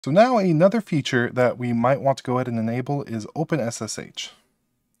So now another feature that we might want to go ahead and enable is OpenSSH.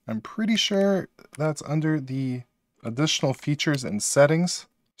 I'm pretty sure that's under the additional features and settings.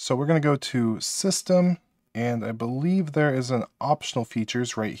 So we're going to go to System, and I believe there is an optional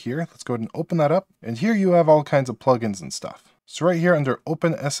features right here. Let's go ahead and open that up. And here you have all kinds of plugins and stuff. So right here under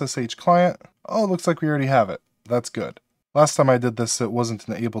OpenSSH Client, oh, it looks like we already have it. That's good. Last time I did this, it wasn't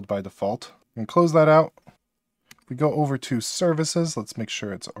enabled by default. And close that out. We go over to services. Let's make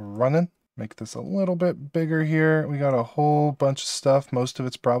sure it's running. Make this a little bit bigger here. We got a whole bunch of stuff. Most of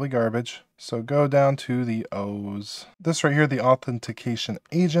it's probably garbage. So go down to the O's. This right here, the authentication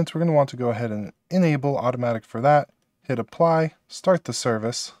agent, we're going to want to go ahead and enable automatic for that. Hit apply, start the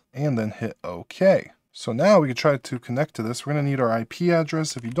service, and then hit OK. So now we can try to connect to this. We're going to need our IP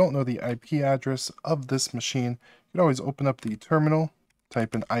address. If you don't know the IP address of this machine, you can always open up the terminal,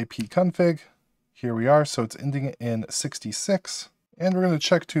 type in ipconfig. Here we are, so it's ending in 66. And we're going to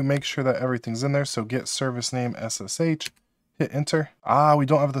check to make sure that everything's in there. So get service name SSH, hit enter. We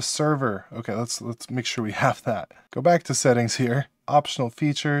don't have the server. Okay, let's make sure we have that. Go back to settings here, optional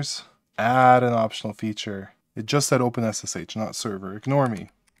features, add an optional feature. It just said OpenSSH, not server. Ignore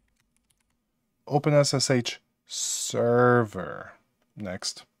me. OpenSSH server.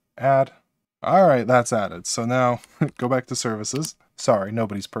 Next, add. All right, that's added. So now go back to services. Sorry,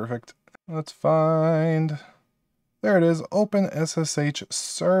 nobody's perfect. Let's find, there it is, OpenSSH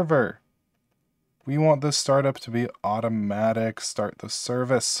server. We want this startup to be automatic, start the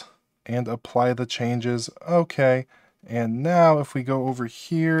service, and apply the changes. Okay, and now if we go over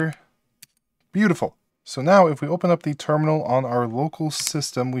here, beautiful. So now if we open up the terminal on our local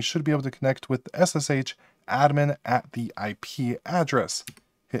system, we should be able to connect with SSH admin at the IP address.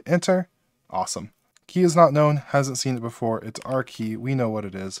 Hit enter, awesome. Key is not known, hasn't seen it before. It's our key, we know what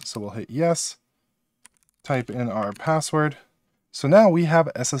it is. So we'll hit yes, type in our password. So now we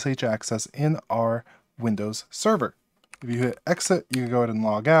have SSH access in our Windows server. If you hit exit, you can go ahead and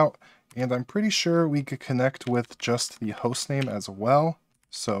log out. And I'm pretty sure we could connect with just the host name as well.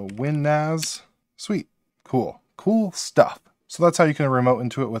 So WinNAS, sweet, cool stuff. So that's how you can remote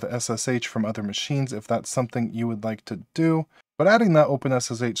into it with SSH from other machines if that's something you would like to do. But adding that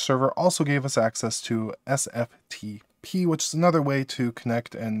OpenSSH server also gave us access to SFTP, which is another way to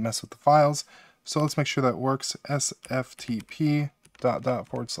connect and mess with the files. So let's make sure that works. SFTP ...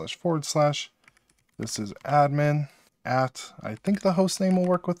 This is admin at, I think the host name will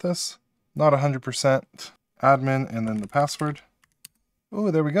work with this. Not 100%. Admin and then the password. Oh,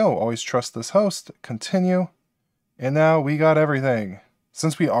 there we go. Always trust this host. Continue. And now we got everything.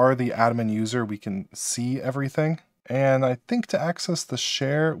 Since we are the admin user, we can see everything. And I think to access the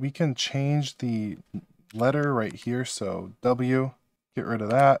share, we can change the letter right here. So W, get rid of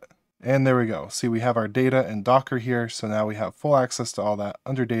that. And there we go. See, we have our data and Docker here. So now we have full access to all that.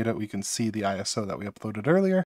 Under data, we can see the ISO that we uploaded earlier.